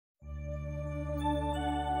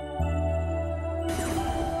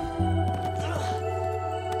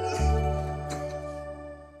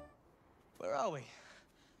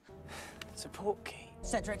talkie?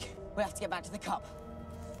 Cedric, we have to get back to the cup.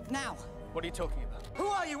 Now! What are you talking about? Who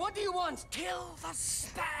are you? What do you want? Kill the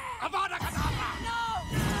spare! Avada Kedavra! No!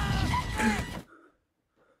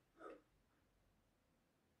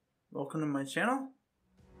 Welcome to my channel.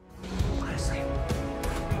 Honestly.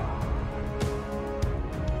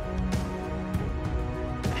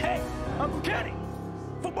 Hey, Uncle Kenny!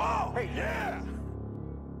 Football! Hey, yeah!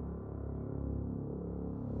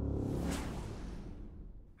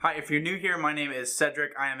 Hi, if you're new here, my name is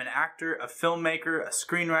Cedric. I am an actor, a filmmaker, a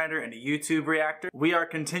screenwriter, and a YouTube reactor. We are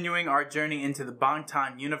continuing our journey into the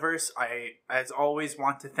Bangtan universe. I, as always,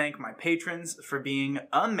 want to thank my patrons for being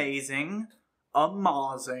amazing.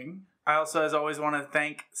 Amazing. I also, as always, want to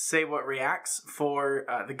thank Say What Reacts for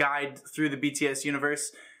the guide through the BTS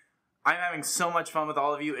universe. I'm having so much fun with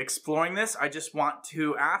all of you exploring this. I just want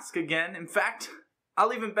to ask again. In fact,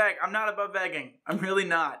 I'll even beg. I'm not above begging. I'm really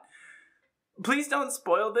not. Please don't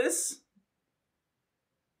spoil this.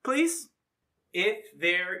 Please. If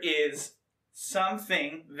there is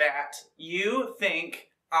something that you think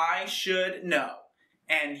I should know,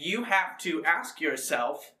 and you have to ask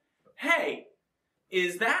yourself, hey,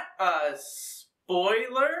 is that a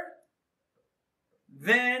spoiler?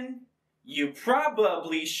 Then you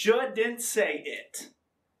probably shouldn't say it.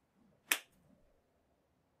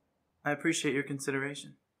 I appreciate your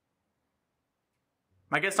consideration.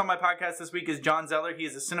 My guest on my podcast this week is John Zeller. He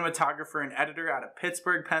is a cinematographer and editor out of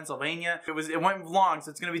Pittsburgh, Pennsylvania. It went long,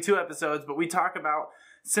 so it's going to be 2 episodes, but we talk about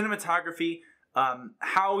cinematography,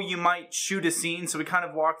 how you might shoot a scene. So we kind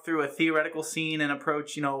of walk through a theoretical scene and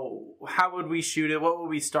approach, you know, how would we shoot it? What would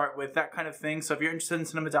we start with? That kind of thing. So if you're interested in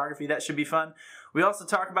cinematography, that should be fun. We also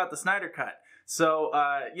talk about the Snyder Cut. So,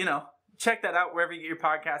 you know, check that out wherever you get your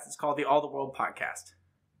podcast. It's called the All the World Podcast.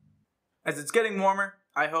 As it's getting warmer,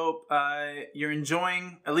 I hope you're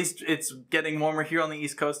enjoying, at least it's getting warmer here on the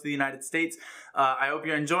East Coast of the United States. I hope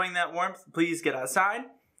you're enjoying that warmth. Please get outside,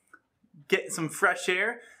 get some fresh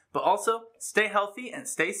air, but also stay healthy and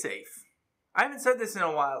stay safe. I haven't said this in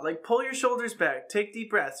a while. Like, pull your shoulders back, take deep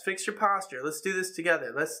breaths, fix your posture. Let's do this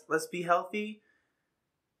together. Let's be healthy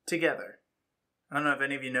together. I don't know if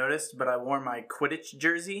any of you noticed, but I wore my Quidditch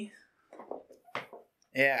jersey.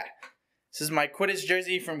 Yeah, this is my Quidditch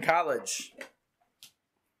jersey from college.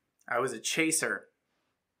 I was a chaser.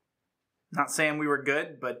 Not saying we were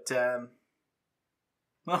good, but,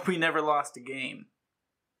 well, we never lost a game.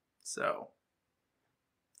 So,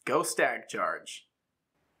 go Stag Charge.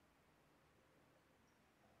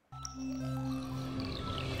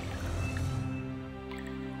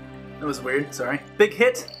 That was weird, sorry. Big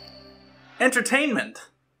hit. Entertainment.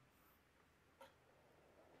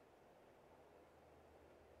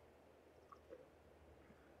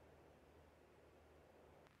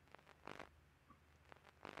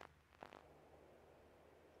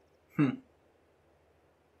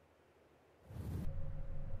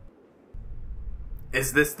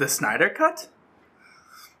 Is this the Snyder Cut?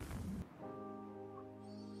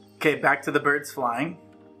 Okay, back to the birds flying.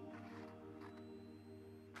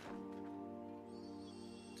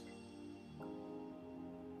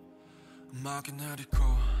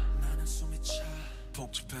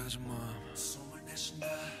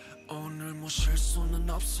 오늘 뭐 실수는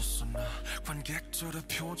없었었나 관객들의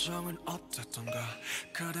표정은 어땠던가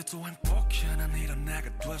그래도 행복해 난 이런 내가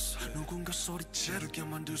됐어 누군가 소리 지르게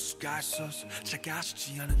만들 수가 있었어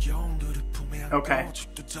작아지지 않은 영웅들의 품에 안고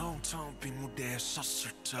집도 downtown 빈 무대에 섰을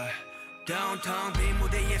때 downtown 빈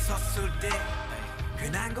무대에 섰을 때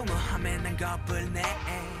괜한 공허함에 난 겁을 내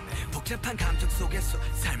복잡한 감정 속에서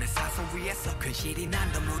삶의 사선 위에서 근실이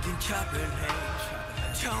난 더 무딘 척을 해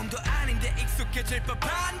처음도 아닌데 익숙해질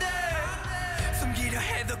법한데 숨기려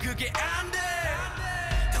해도 그게 안돼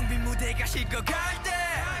텅 빈 무대가 식어갈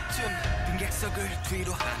때쯤 빈객석을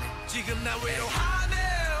뒤로 하네 지금 나 위로하네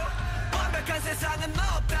완벽한 세상은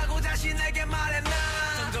없다고 자신에게 말해 난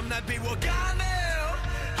점점 날 비워가네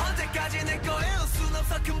언제까지 내 거일 순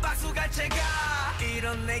없어 큰 박수 갈채가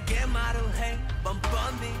이런 내게 말을 해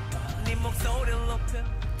뻔뻔히 네 목소리를 높여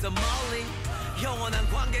더 멀리 영원한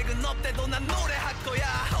관객은 없대도 난 노래할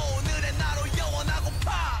거야 오늘의 나로 영원하고파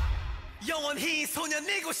영원히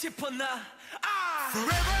소년이고 싶어 나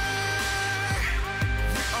Forever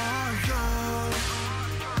we are young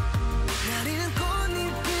나리는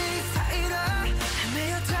꽃잎이 사이로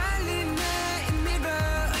헤매어 달리네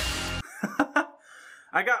mirror.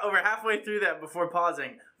 I got over halfway through that before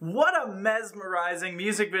pausing. What a mesmerizing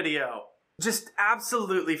music video. Just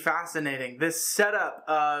absolutely fascinating. This setup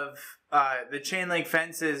of the chain link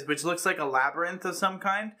fences, which looks like a labyrinth of some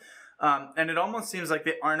kind, and it almost seems like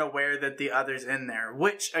they aren't aware that the other's in there,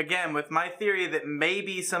 which, again, with my theory that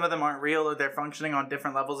maybe some of them aren't real or they're functioning on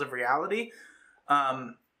different levels of reality,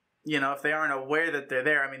 You know, if they aren't aware that they're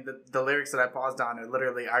there, I mean, the lyrics that I paused on are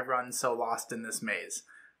literally, I run so lost in this maze.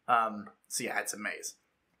 So yeah, it's a maze.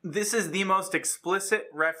 This is the most explicit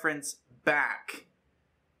reference back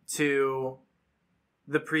to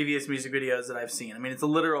the previous music videos that I've seen. I mean, it's a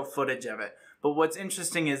literal footage of it. But what's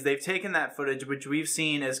interesting is they've taken that footage, which we've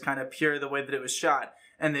seen as kind of pure the way that it was shot,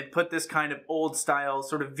 and they've put this kind of old style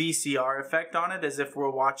sort of VCR effect on it as if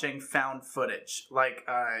we're watching found footage. Like,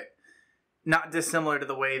 not dissimilar to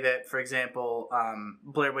the way that, for example,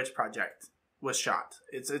 Blair Witch Project was shot.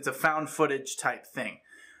 It's a found footage type thing.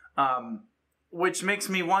 Which makes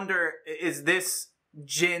me wonder, is this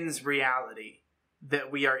Jin's reality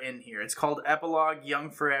that we are in here? It's called Epilogue, Young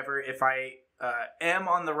Forever. If I am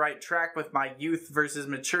on the right track with my youth versus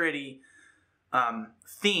maturity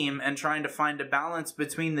theme and trying to find a balance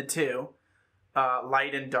between the two,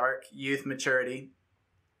 light and dark, youth, maturity,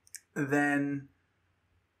 then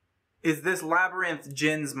is this labyrinth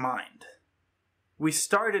Jin's mind? We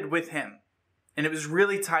started with him, and it was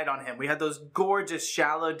really tight on him. We had those gorgeous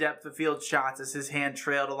shallow depth of field shots as his hand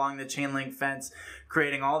trailed along the chain link fence,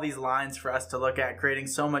 creating all these lines for us to look at, creating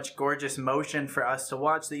so much gorgeous motion for us to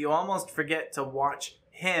watch that you almost forget to watch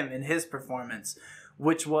him in his performance,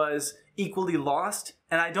 which was equally lost,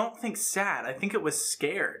 and I don't think sad. I think it was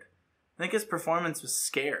scared. I think his performance was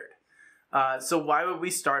scared. So why would we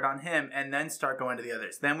start on him and then start going to the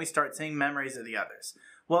others? Then we start seeing memories of the others.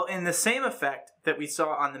 Well, in the same effect that we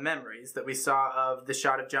saw on the memories, that we saw of the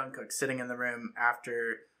shot of Jungkook sitting in the room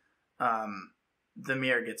after the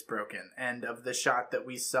mirror gets broken, and of the shot that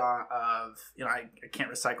we saw of, you know, I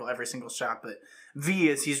can't recycle every single shot, but V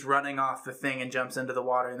as he's running off the thing and jumps into the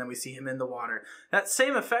water, and then we see him in the water. That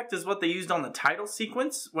same effect is what they used on the title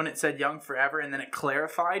sequence when it said Young Forever, and then it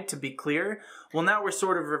clarified to be clear. Well, now we're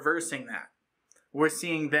sort of reversing that. We're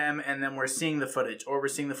seeing them, and then we're seeing the footage, or we're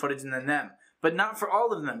seeing the footage and then them. But not for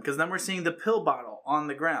all of them, because then we're seeing the pill bottle on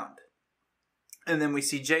the ground. And then we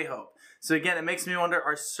see J-Hope. So again, it makes me wonder,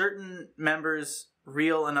 are certain members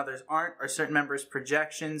real and others aren't? Are certain members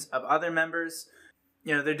projections of other members?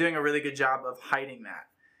 You know, they're doing a really good job of hiding that.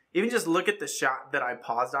 Even just look at the shot that I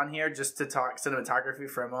paused on here, just to talk cinematography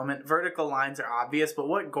for a moment. Vertical lines are obvious, but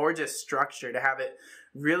what gorgeous structure to have it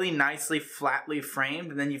really nicely flatly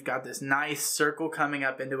framed, and then you've got this nice circle coming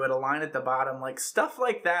up into it, a line at the bottom, like stuff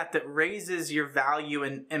like that that raises your value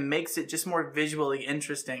and makes it just more visually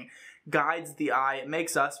interesting, guides the eye. It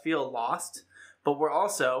makes us feel lost, but we're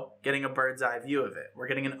also getting a bird's eye view of it. We're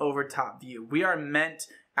getting an overtop view. We are meant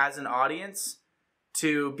as an audience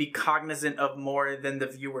to be cognizant of more than the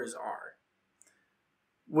viewers are,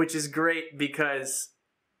 which is great because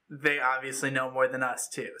they obviously know more than us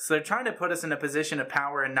too. So they're trying to put us in a position of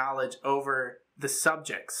power and knowledge over the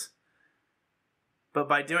subjects. But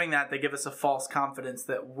by doing that, they give us a false confidence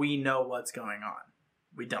that we know what's going on.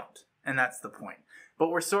 We don't. And that's the point. But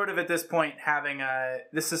we're sort of at this point having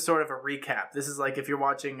this is sort of a recap. This is like if you're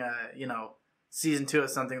watching, you know, season 2 of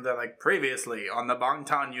something, they're like, previously on the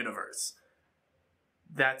Bangtan universe.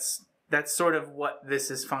 That's sort of what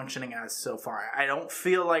this is functioning as so far. I don't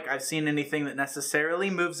feel like I've seen anything that necessarily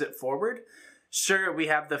moves it forward. Sure, we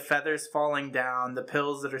have the feathers falling down, the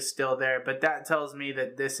pills that are still there, but that tells me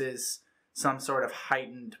that this is some sort of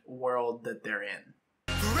heightened world that they're in.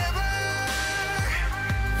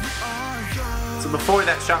 So before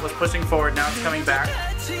that shot was pushing forward, now it's coming back.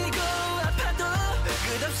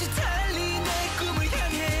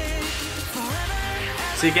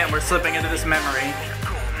 So again, we're slipping into this memory.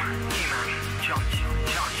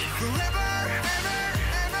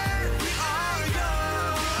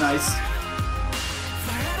 Nice.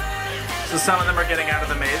 So some of them are getting out of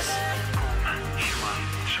the maze.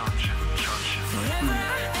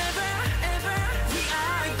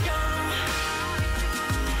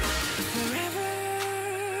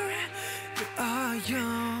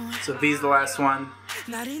 So V's the last one.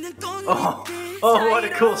 Oh, what a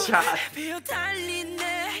cool shot.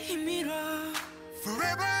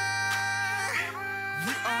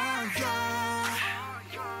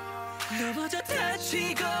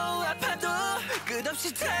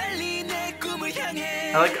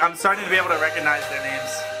 I'm starting to be able to recognize their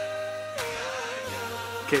names.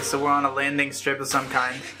 Okay, so we're on a landing strip of some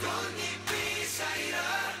kind.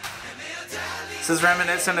 This is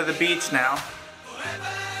reminiscent of the beach now.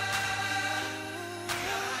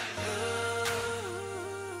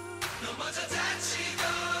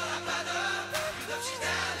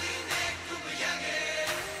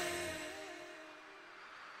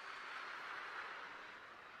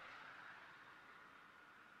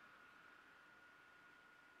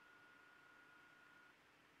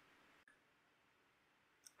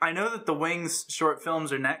 I know that the Wings short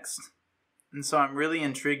films are next, And so I'm really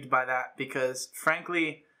intrigued by that because,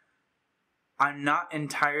 frankly, I'm not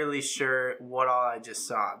entirely sure what all I just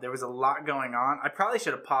saw. There was a lot going on. I probably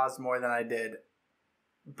should have paused more than I did.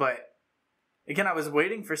 But, again, I was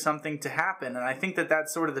waiting for something to happen. And I think that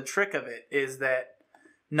that's sort of the trick of it, is that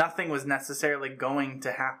nothing was necessarily going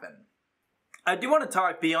to happen. I do want to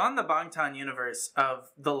talk beyond the Bangtan universe of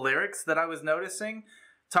the lyrics that I was noticing,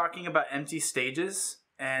 talking about empty stages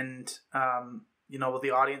and, will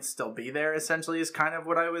the audience still be there, essentially, is kind of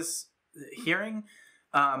what I was hearing.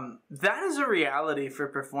 That is a reality for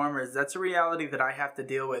performers. That's a reality that I have to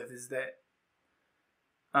deal with, is that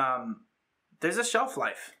there's a shelf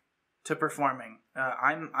life to performing.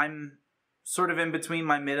 I'm sort of in between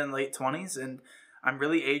my mid and late 20s, and I'm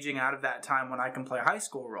really aging out of that time when I can play high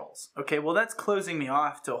school roles. Okay, well, that's closing me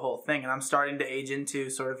off to a whole thing, and I'm starting to age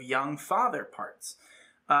into sort of young father parts.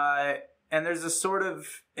 And there's a sort of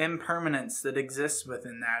impermanence that exists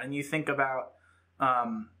within that. And you think about, a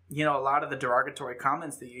lot of the derogatory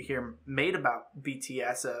comments that you hear made about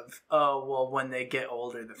BTS of, oh, well, when they get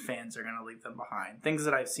older, the fans are going to leave them behind. Things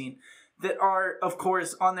that I've seen that are, of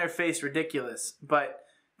course, on their face ridiculous, but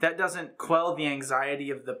that doesn't quell the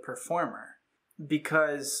anxiety of the performer.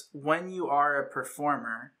 Because when you are a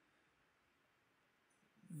performer,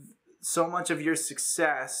 so much of your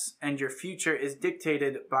success and your future is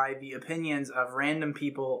dictated by the opinions of random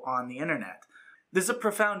people on the internet. There's a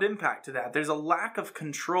profound impact to that. There's a lack of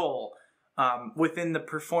control within the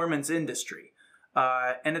performance industry.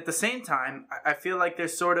 And at the same time, I feel like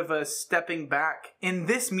there's sort of a stepping back. In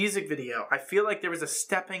this music video, I feel like there was a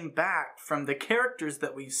stepping back from the characters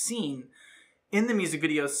that we've seen in the music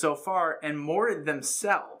videos so far, and more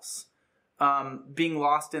themselves being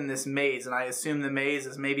lost in this maze. And I assume the maze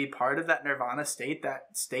is maybe part of that nirvana state, that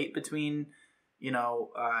state between,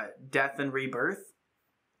 death and rebirth.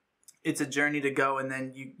 It's a journey to go, and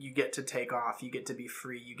then you get to take off. You get to be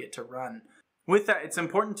free. You get to run. With that, it's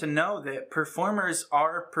important to know that performers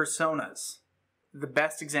are personas. The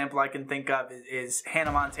best example I can think of is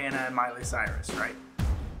Hannah Montana and Miley Cyrus, right?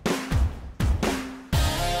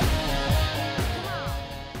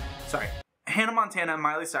 Sorry. Hannah Montana and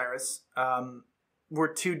Miley Cyrus were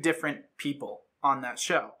two different people on that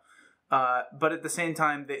show. But at the same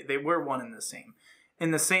time, they were one and the same.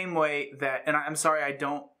 In the same way that, and I'm sorry, I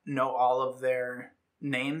don't know all of their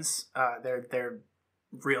names, their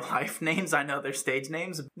real life names. I know their stage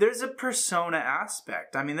names. There's a persona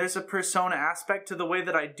aspect. I mean, there's a persona aspect to the way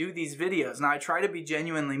that I do these videos. And I try to be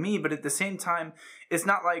genuinely me, but at the same time, it's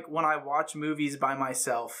not like when I watch movies by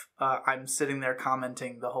myself, I'm sitting there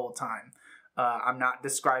commenting the whole time. I'm not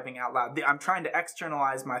describing out loud. I'm trying to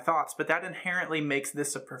externalize my thoughts, but that inherently makes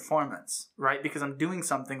this a performance, right? Because I'm doing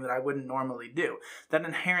something that I wouldn't normally do. That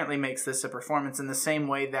inherently makes this a performance in the same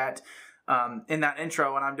way that in that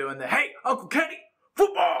intro when I'm doing the, hey, Uncle Kenny,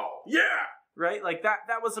 football, yeah! Right? Like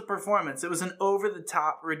that was a performance. It was an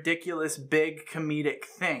over-the-top, ridiculous, big comedic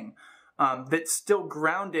thing that's still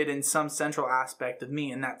grounded in some central aspect of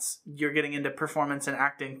me, and that's, you're getting into performance and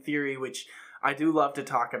acting theory, which I do love to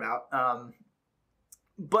talk about.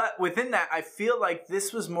 But within that, I feel like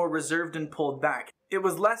this was more reserved and pulled back. It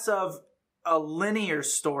was less of a linear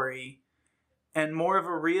story and more of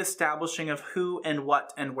a reestablishing of who and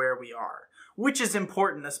what and where we are. Which is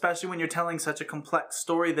important, especially when you're telling such a complex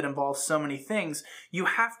story that involves so many things. You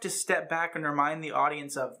have to step back and remind the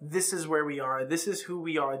audience of, this is where we are, this is who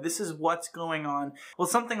we are, this is what's going on. Well,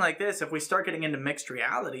 something like this, if we start getting into mixed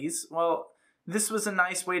realities, well, this was a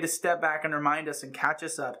nice way to step back and remind us and catch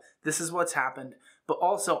us up. This is what's happened. But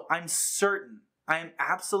also, I am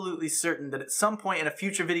absolutely certain that at some point in a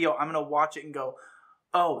future video, I'm going to watch it and go,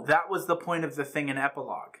 oh, that was the point of the thing in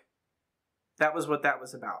Epilogue. That was what that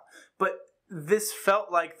was about. But this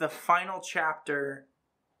felt like the final chapter,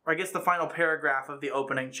 or I guess the final paragraph of the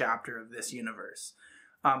opening chapter of this universe.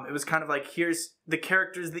 It was kind of like, here's the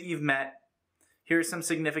characters that you've met. Here's some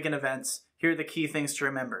significant events. Here are the key things to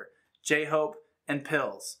remember. J-Hope and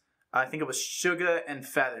Pills. I think it was Sugar and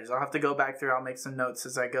Feathers. I'll have to go back through. I'll make some notes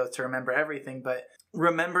as I go to remember everything. But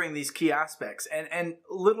remembering these key aspects and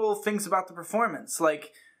little things about the performance.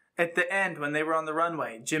 Like at the end when they were on the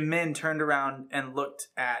runway, Jimin turned around and looked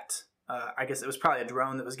at, I guess it was probably a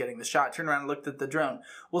drone that was getting the shot, turned around and looked at the drone.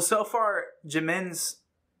 Well, so far, Jimin's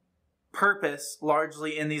purpose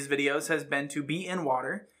largely in these videos has been to be in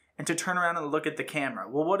water and to turn around and look at the camera.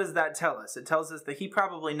 Well, what does that tell us? It tells us that he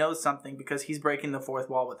probably knows something because he's breaking the fourth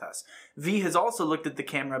wall with us. V has also looked at the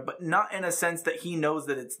camera, but not in a sense that he knows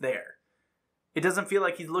that it's there. It doesn't feel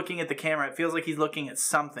like he's looking at the camera. It feels like he's looking at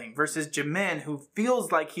something. Versus Jimin, who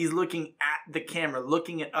feels like he's looking at the camera,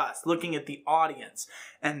 looking at us, looking at the audience.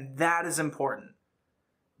 And that is important.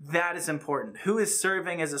 That is important. Who is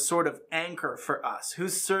serving as a sort of anchor for us?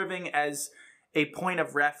 Who's serving as a point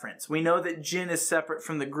of reference? We know that Jin is separate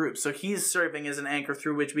from the group, so he's serving as an anchor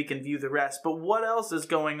through which we can view the rest. But what else is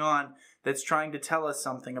going on that's trying to tell us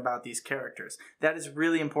something about these characters? That is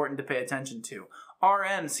really important to pay attention to.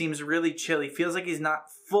 RM seems really chill. He feels like he's not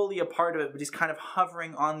fully a part of it, but he's kind of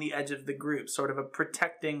hovering on the edge of the group, sort of a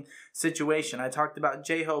protecting situation. I talked about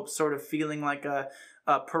J-Hope sort of feeling like a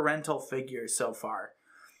parental figure so far.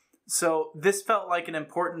 So this felt like an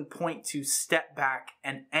important point to step back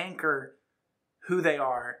and anchor who they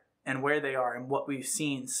are and where they are and what we've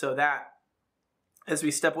seen, so that as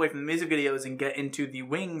we step away from the music videos and get into the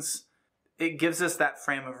wings, it gives us that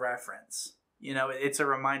frame of reference. You know, it's a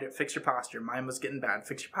reminder, fix your posture. Mine was getting bad.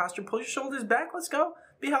 Fix your posture, pull your shoulders back, let's go,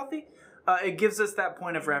 be healthy. It gives us that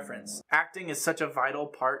point of reference. Acting is such a vital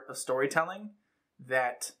part of storytelling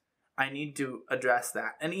that I need to address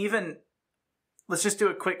that. And even, let's just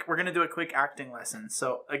do we're going to do a quick acting lesson.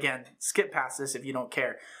 So again, skip past this if you don't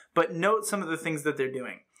care. But note some of the things that they're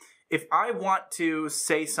doing. If I want to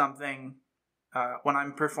say something when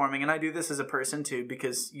I'm performing, and I do this as a person too,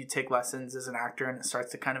 because you take lessons as an actor and it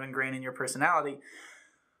starts to kind of ingrain in your personality.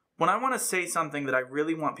 When I want to say something that I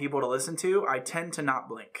really want people to listen to, I tend to not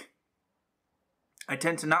blink. I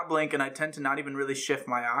tend to not blink, and I tend to not even really shift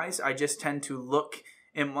my eyes. I just tend to look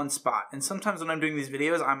in one spot. And sometimes when I'm doing these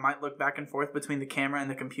videos, I might look back and forth between the camera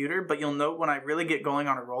and the computer, but you'll note when I really get going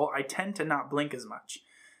on a roll, I tend to not blink as much,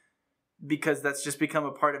 because that's just become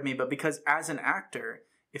a part of me. But because as an actor,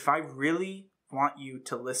 if I really want you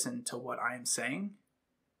to listen to what I am saying,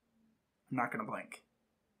 I'm not going to blink,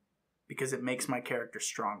 because it makes my character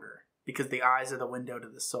stronger, because the eyes are the window to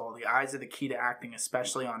the soul. The eyes are the key to acting,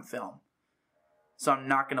 especially on film. So I'm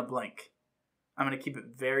not going to blink. I'm going to keep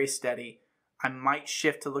it very steady. I might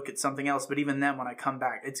shift to look at something else, but even then when I come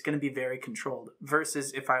back, it's going to be very controlled.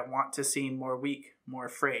 Versus if I want to seem more weak, more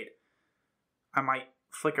afraid, I might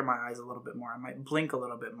flicker my eyes a little bit more. I might blink a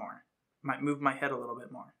little bit more. I might move my head a little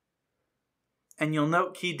bit more. And you'll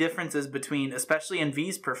note key differences between, especially in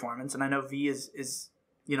V's performance, and I know V is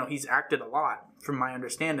you know, he's acted a lot from my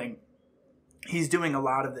understanding. He's doing a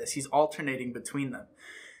lot of this. He's alternating between them.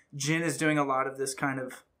 Jin is doing a lot of this kind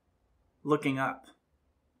of looking up,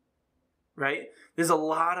 right? There's a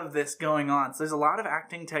lot of this going on. So there's a lot of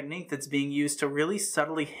acting technique that's being used to really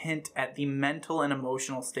subtly hint at the mental and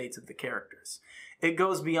emotional states of the characters. It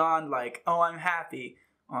goes beyond like, oh, I'm happy,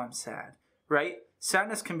 oh, I'm sad, right?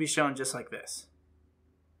 Sadness can be shown just like this.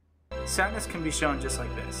 Sadness can be shown just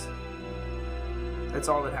like this. That's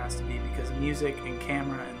all it has to be, because music and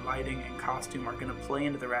camera and lighting and costume are going to play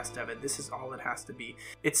into the rest of it. This is all it has to be.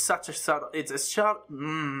 It's such a subtle,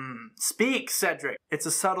 speak, Cedric. It's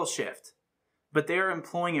a subtle shift, but they're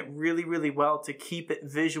employing it really, really well to keep it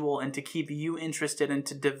visual and to keep you interested and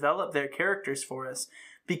to develop their characters for us,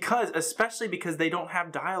 especially because they don't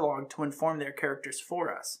have dialogue to inform their characters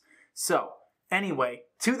for us. So, anyway,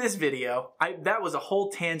 to this video, that was a whole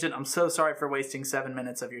tangent. I'm so sorry for wasting 7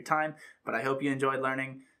 minutes of your time, but I hope you enjoyed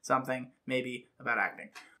learning something, maybe, about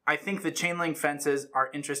acting. I think the chain link fences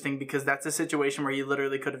are interesting because that's a situation where you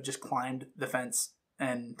literally could have just climbed the fence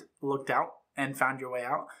and looked out and found your way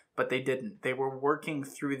out, but they didn't. They were working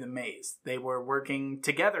through the maze. They were working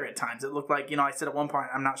together at times. It looked like, you know, I said at one point,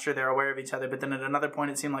 I'm not sure they're aware of each other, but then at another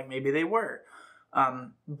point it seemed like maybe they were.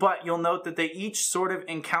 But you'll note that they each sort of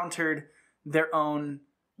encountered their own,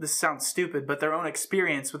 this sounds stupid, but their own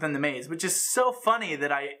experience within the maze, which is so funny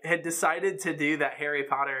that I had decided to do that Harry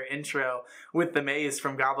Potter intro with the maze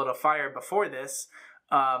from Goblet of Fire before this.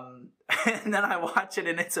 And then I watch it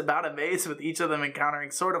and it's about a maze with each of them encountering,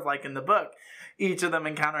 sort of like in the book, each of them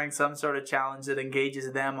encountering some sort of challenge that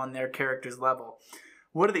engages them on their character's level.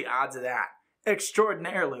 What are the odds of that?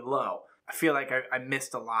 Extraordinarily low. I feel like I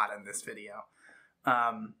missed a lot in this video.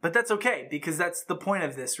 But that's okay, because that's the point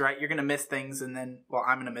of this, right? You're going to miss things, and then, well,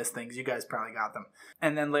 I'm going to miss things. You guys probably got them.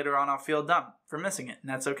 And then later on, I'll feel dumb for missing it, and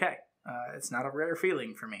that's okay. It's not a rare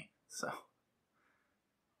feeling for me, so.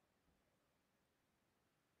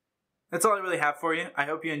 That's all I really have for you. I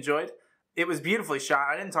hope you enjoyed. It was beautifully shot.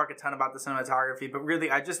 I didn't talk a ton about the cinematography, but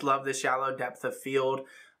really, I just love the shallow depth of field.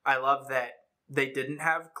 I love that they didn't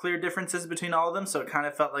have clear differences between all of them, so it kind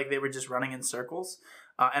of felt like they were just running in circles.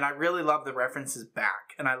 And I really love the references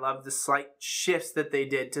back, and I love the slight shifts that they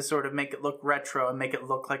did to sort of make it look retro and make it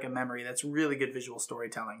look like a memory. That's really good visual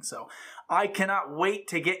storytelling. So I cannot wait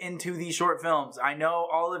to get into these short films. I know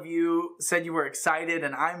all of you said you were excited,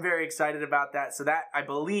 and I'm very excited about that. So that, I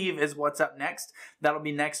believe, is what's up next. That'll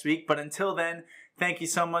be next week. But until then, thank you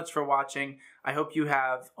so much for watching. I hope you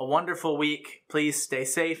have a wonderful week. Please stay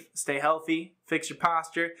safe, stay healthy, fix your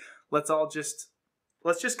posture. Let's all just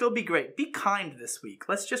Let's just go be great. Be kind this week.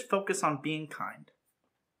 Let's just focus on being kind.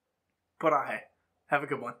 Have a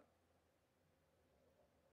good one.